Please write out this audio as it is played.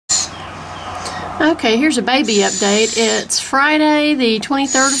Okay, here's a baby update. It's Friday the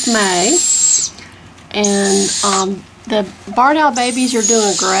 23rd of May, and the Bardell babies are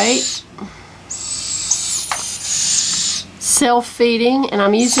doing great. Self-feeding, and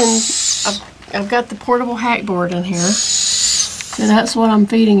I'm using, I've got the portable hack board in here, so that's what I'm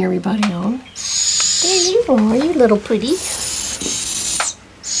feeding everybody on. There you are, you little pretty.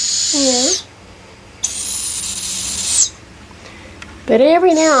 Yeah. But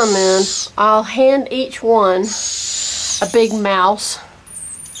every now and then, I'll hand each one a big mouse,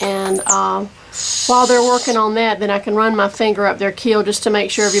 and while they're working on that, then I can run my finger up their keel just to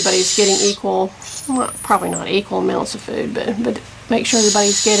make sure everybody's getting equal, well, probably not equal amounts of food, but make sure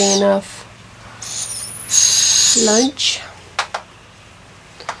everybody's getting enough lunch.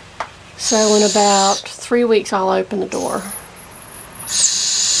 So in about 3 weeks, I'll open the door.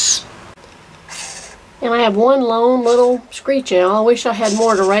 And I have one lone little screech owl. I wish I had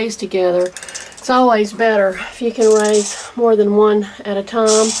more to raise together. It's always better if you can raise more than one at a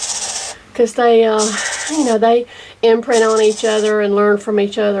time, because they, you know, they imprint on each other and learn from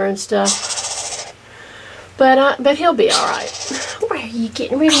each other and stuff. But he'll be all right. Where are you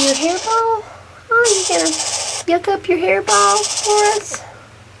getting rid of your hairball? Oh, you gonna yuck up your hairball for us?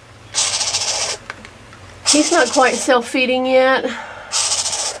 He's not quite self-feeding yet.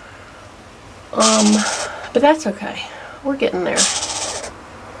 But that's okay. We're getting there.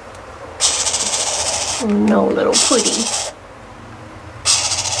 Oh, no, little pretty.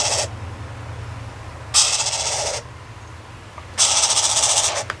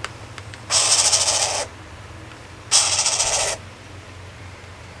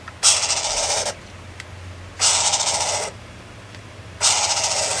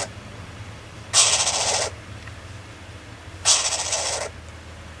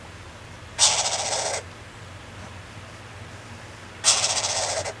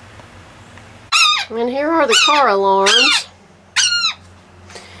 And here are the car alarms.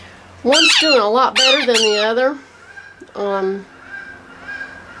 One's doing a lot better than the other.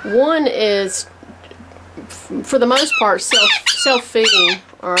 One is, for the most part, self-feeding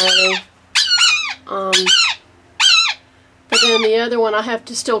already. But then the other one, I have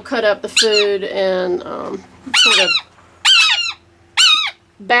to still cut up the food and sort of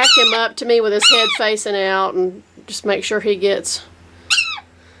back him up to me with his head facing out and just make sure he gets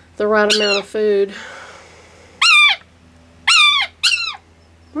the right amount of food.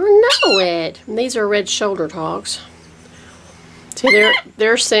 I know it. And these are red-shouldered hogs. See,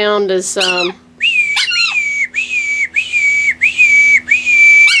 their sound is and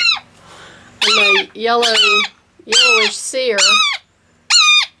the yellowish cere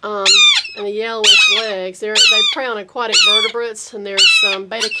and the yellowish legs. They prey on aquatic vertebrates, and there's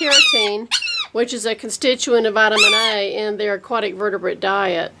beta-carotene, which is a constituent of vitamin A in their aquatic vertebrate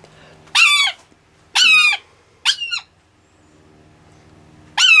diet.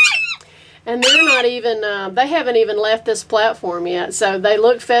 And they're not even, they haven't even left this platform yet. So they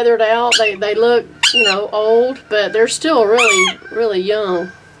look feathered out. They look, you know, old, but they're still really, really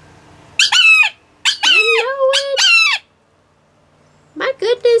young. I know it. My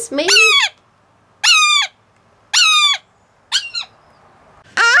goodness me.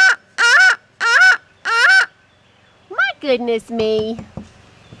 My goodness me.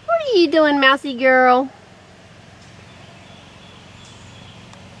 What are you doing, mousy girl?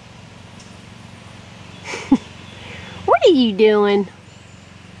 What are you doing?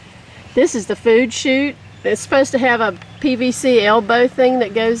 This is the food chute. It's supposed to have a PVC elbow thing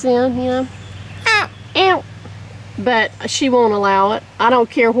that goes in, you know. Ow! Ow! But she won't allow it. I don't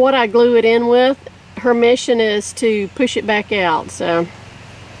care what I glue it in with. Her mission is to push it back out, so.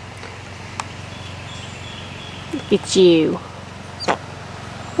 Look at you.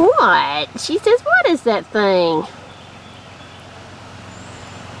 What? She says, what is that thing?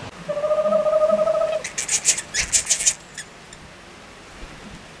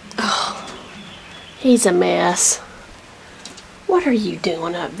 He's a mess. What are you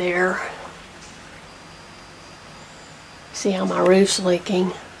doing up there? See how my roof's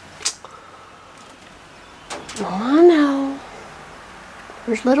leaking? Oh, I know.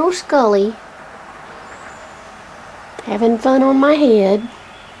 There's little Scully having fun on my head.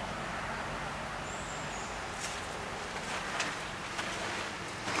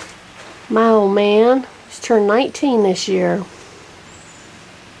 My old man, he's turned 19 this year.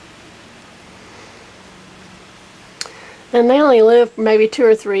 And they only live maybe 2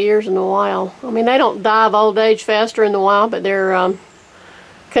 or 3 years in the wild. I mean, they don't die of old age faster in the wild, but they're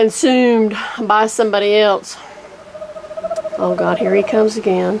consumed by somebody else. Oh God, here he comes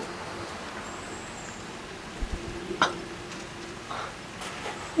again.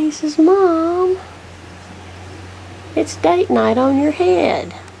 He says, Mom, it's date night on your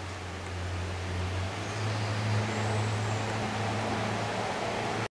head.